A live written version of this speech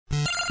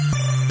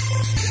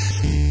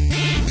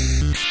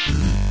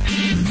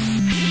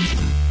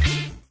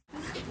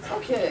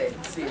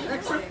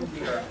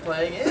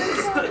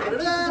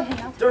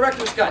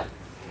director's cut.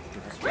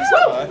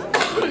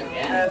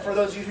 For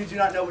those of you who do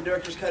not know what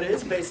director's cut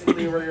is,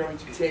 basically we're going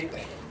to take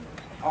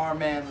our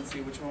man, let's see,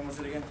 which one was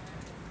it again?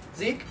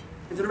 Zeke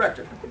is the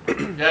director.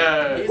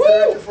 Yeah. He's the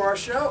director for our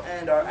show,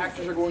 and our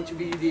actors are going to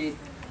be the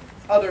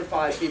other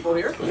 5 people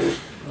here.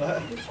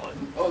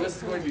 Oh, this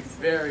is going to be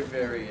very,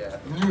 very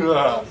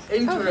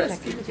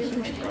interesting.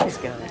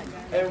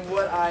 And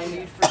what I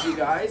need from you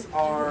guys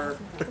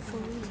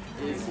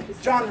is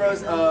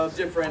genres of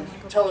different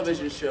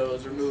television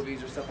shows or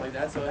movies or stuff like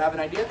that. So have an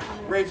idea,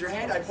 raise your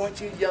hand, I point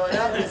to you, yell it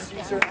out, it's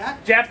a certain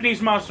act.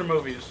 Japanese monster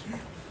movies.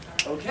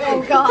 Okay.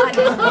 Oh God.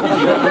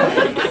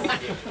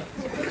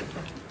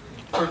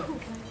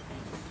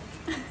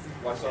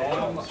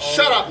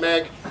 Shut up,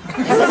 Meg.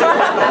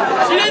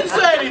 She didn't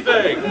say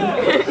anything.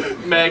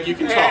 Meg, you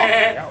can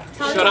talk.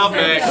 Shut up,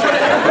 Meg.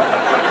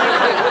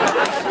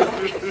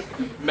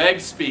 Meg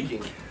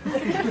speaking.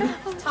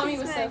 Tommy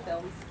was so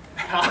filmed.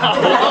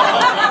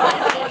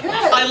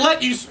 I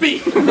let you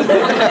speak. You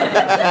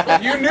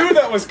knew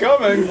that was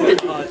coming.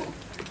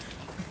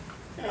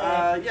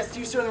 Yes, do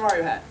you still in the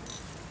Mario hat?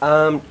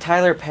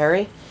 Tyler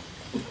Perry.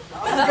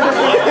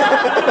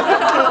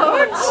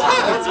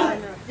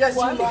 Yes,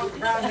 you long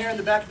brown hair in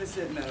the back of the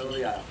middle of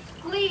the aisle.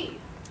 Lee.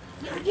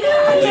 Musical.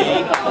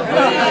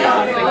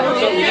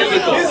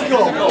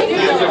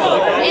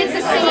 It's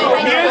a singing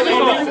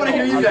I want to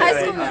hear you guys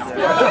sing now.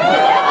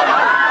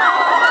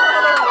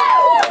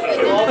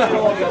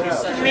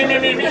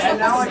 And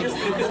now I just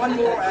need one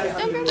more as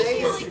a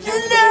bass.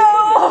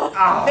 No.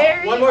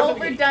 Very One more for the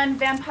overdone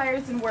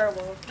vampires and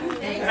werewolves. Too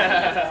overdone.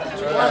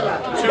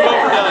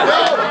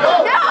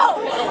 No.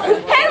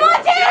 Hey,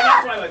 Montana.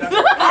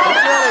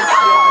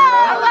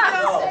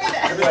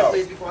 Everybody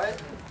please be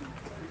quiet.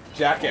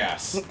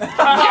 Jackass. Praise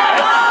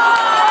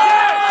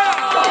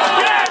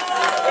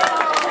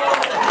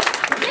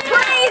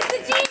the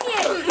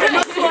genius.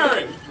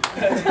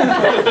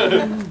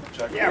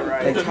 Yeah,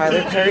 right. And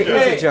Tyler Perry is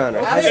a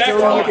genre. Has its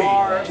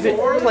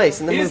own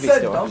place in the movie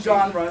store.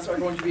 Genres are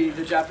going to be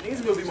the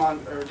Japanese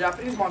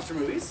Japanese monster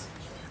movies,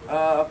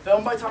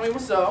 filmed by Tommy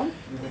Wiseau,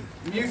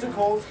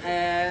 musicals,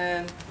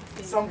 and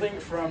something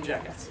from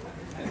Jackass.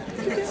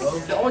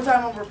 It's the only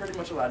time we're pretty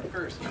much allowed to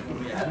curse.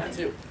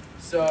 Too.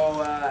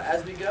 So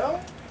as we go,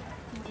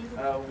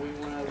 we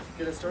want to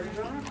get a starting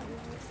genre.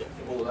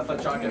 Oh, I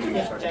thought Jackass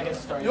was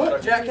starting. You know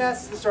what?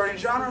 Jackass is the starting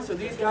genre. So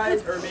these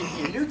guys are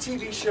making a new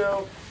TV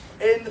show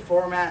in the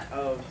format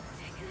of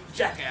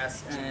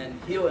Jackass, and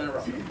he'll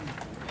interrupt me.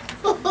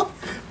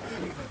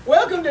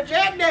 Welcome to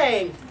Jack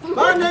Dang.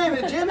 My name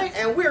is Jimmy,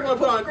 and we're going to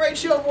put on a great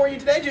show for you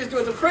today, just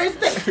doing some crazy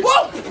things.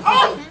 Whoa!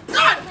 Oh!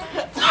 God!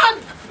 God!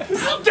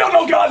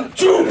 Dildo gun!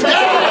 Shoot! He's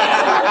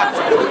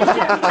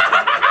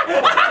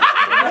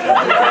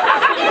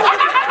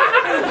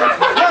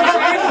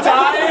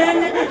dying!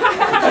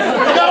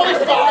 No,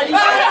 he's fine!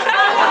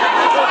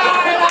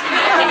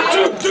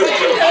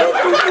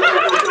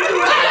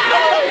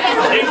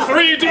 In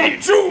 3D!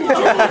 Shoot!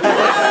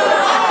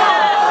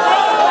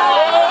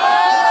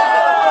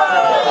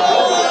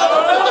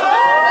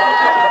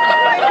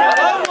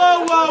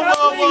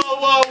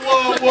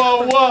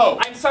 Whoa.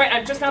 I'm sorry,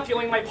 I'm just not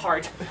feeling my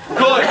part.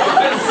 Good.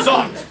 This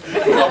sucked.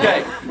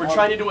 Okay, we're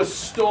trying to do a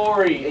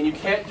story, and you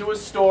can't do a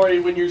story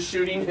when you're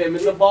shooting him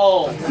in the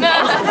balls.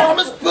 I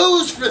promised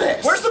booze for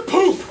this. Where's the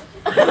poop?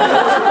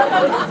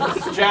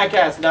 This is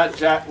Jackass, not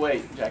Jackass.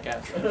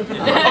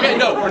 Okay,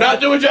 no, we're not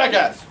doing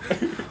Jackass.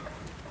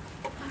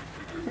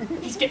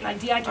 He's getting an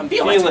idea, I can I'm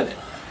feel feeling it. it.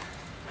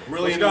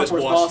 Really into this,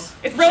 boss.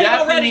 It's really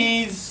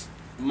already. Japanese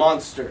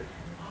monster.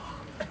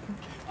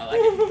 I like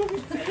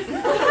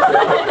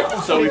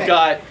it. So we've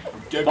got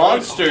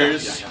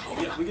monsters,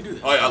 We can do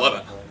this. Oh yeah, I love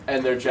it.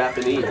 and they're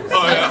Japanese.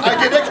 Oh yeah. I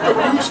get extra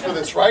booze for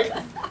this, right?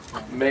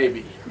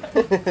 Maybe.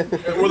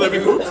 Will there be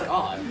hoops?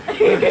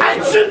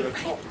 Action!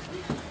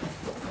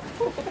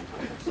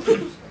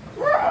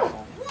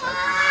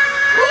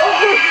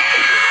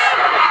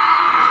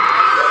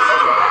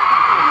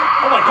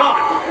 Oh my god!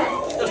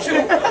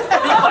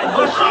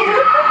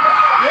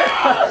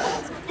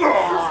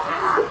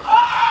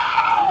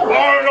 I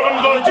am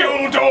the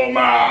dildo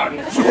man!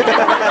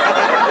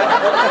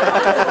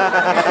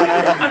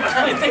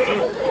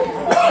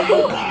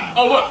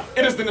 Oh look,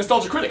 it is the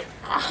Nostalgia Critic.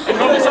 And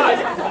normal size.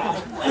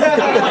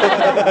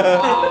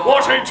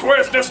 What a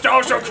twist!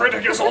 Nostalgia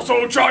Critic is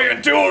also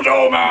giant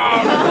dildo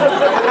man!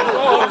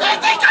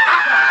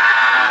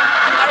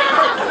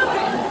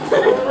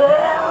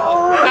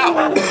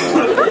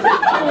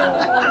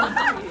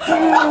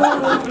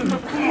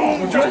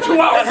 Just 2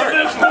 hours of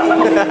this!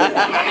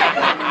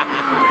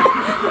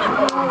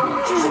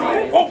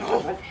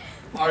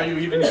 Are you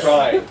even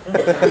trying?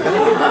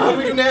 What do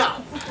we do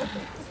now?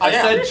 I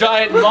said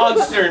giant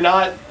monster,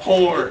 not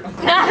whore.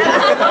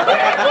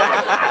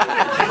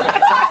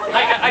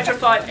 I just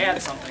thought I'd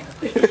add something.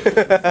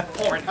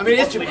 Porn. I mean,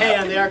 it's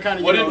Japan. They are kind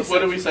of. What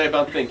did we say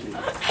about thinking?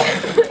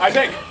 I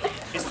think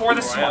it's for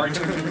the smart.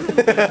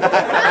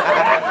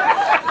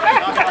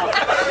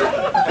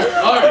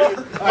 Alright.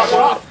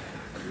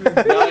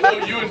 Now I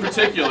know you in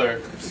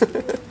particular,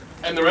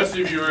 and the rest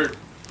of you are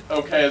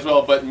okay as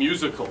well, but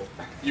musical.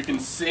 You can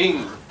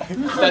sing.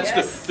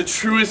 That's the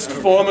truest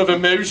form of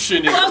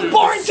emotion. I was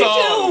born to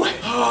do.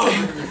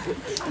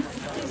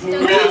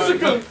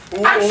 Musical.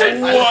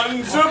 Action!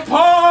 Once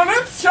upon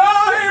a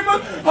time,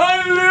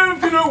 I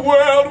lived in a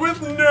world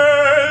with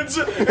nerds,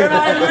 and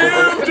I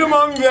lived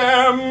among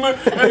them,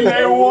 and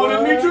they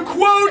wanted me to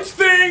quote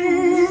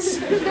things.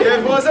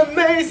 It was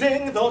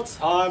amazing, the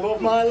time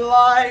of my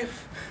life.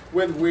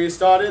 When we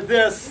started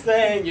this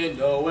thing, you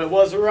know it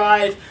was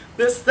right.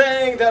 This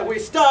thing that we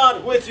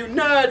start with you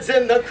nerds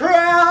in the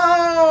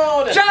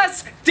crowd.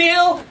 Just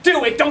do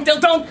it. Don't do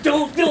it,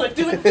 do it.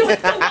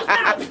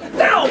 Dildo's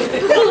down.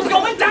 Dildo's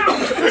going down.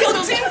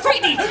 Dildo's in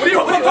 3D. I'm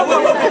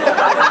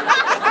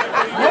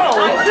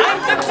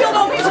the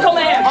Dildo musical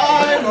man.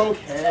 I'm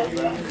okay.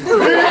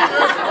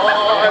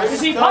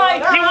 Is he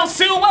pie? He will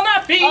soon will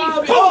not be.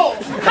 Oh, it's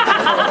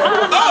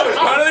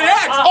part of the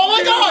act. Oh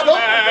my God!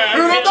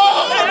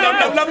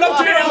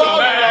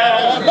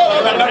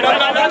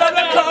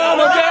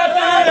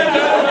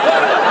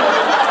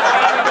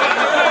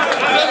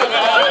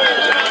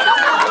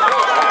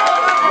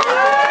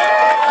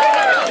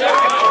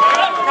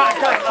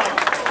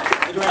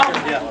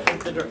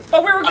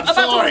 Oh, we're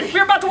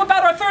about to whip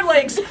out our third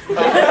legs.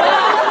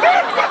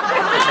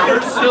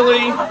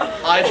 Personally,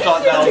 I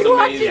thought that was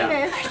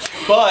amazing.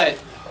 But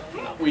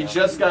we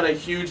just got a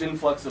huge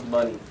influx of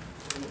money.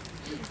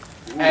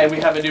 And we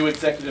have a new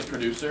executive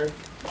producer.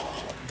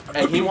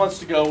 And he wants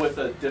to go with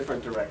a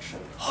different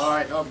direction.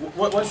 Alright,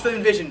 what's the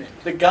envision?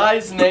 The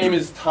guy's name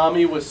is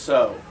Tommy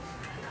Wiseau.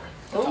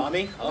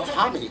 Tommy? Oh,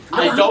 Tommy.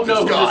 I don't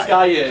know who this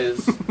guy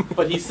is,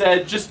 but he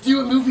said, just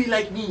do a movie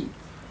like me.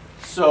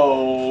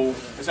 So...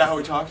 Is that how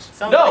he talks?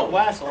 Sounds No!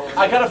 like Wassel.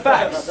 I got a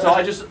fax, so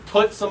I just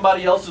put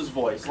somebody else's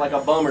voice, like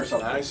a bum or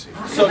something. I see.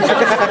 So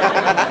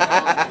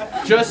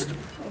just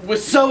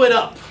Wiseau it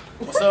up.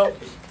 So,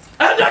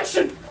 And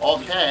action!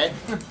 Okay.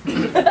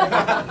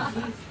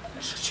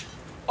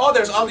 Oh,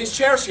 there's all these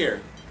chairs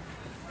here.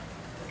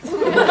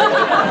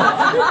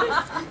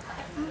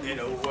 in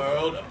a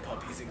world of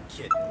puppies and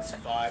kittens,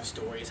 5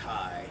 stories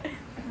high,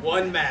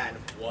 1 man,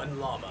 1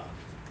 llama,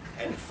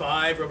 and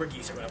 5 rubber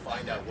geese are going to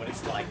find out what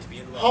it's like to be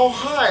in love. How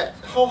high?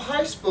 How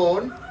high,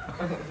 Spoon?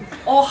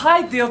 Oh,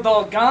 hi,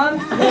 Dildo Gun.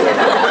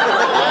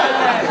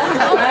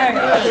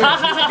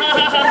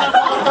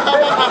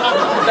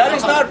 That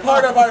is not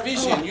part of our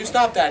vision. You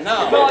stop that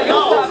now. No, you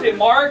stop it,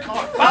 Mark.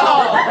 How's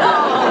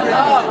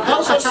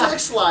your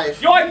sex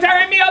life? You're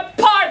tearing me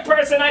apart,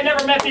 person I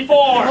never met before.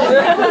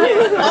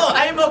 Oh,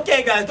 I'm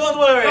okay, guys. Don't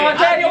worry.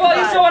 Okay, well,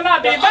 you still will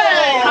not be.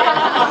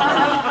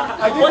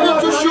 Why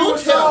did you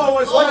shoot him?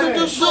 Why did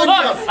you shoot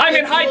Look, him? I'm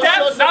in high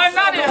def. Now I'm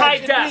not in high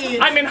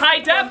def. I'm in high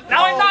def.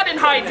 Now I'm not in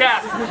high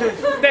def.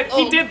 That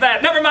he did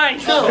that. Never mind.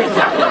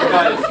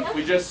 Guys,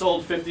 we just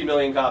sold 50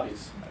 million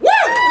copies. Woo!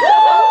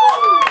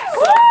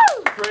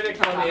 Some critic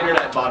on the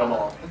internet bought them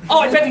all. Oh,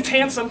 I bet he's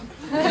handsome.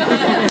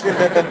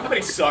 But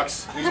he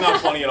sucks. He's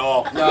not funny at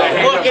all.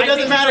 Look, it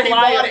doesn't matter. He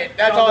bought it.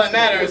 That's all that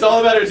matters. It's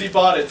all that matters, he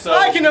bought it, so...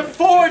 I can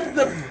afford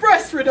the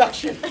breast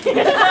reduction.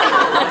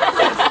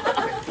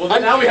 Well,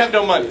 then now we have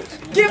no money.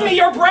 Give me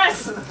your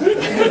breasts.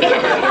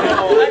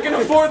 I can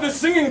afford the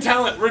singing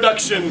talent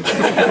reduction.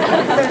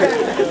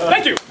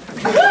 Thank you.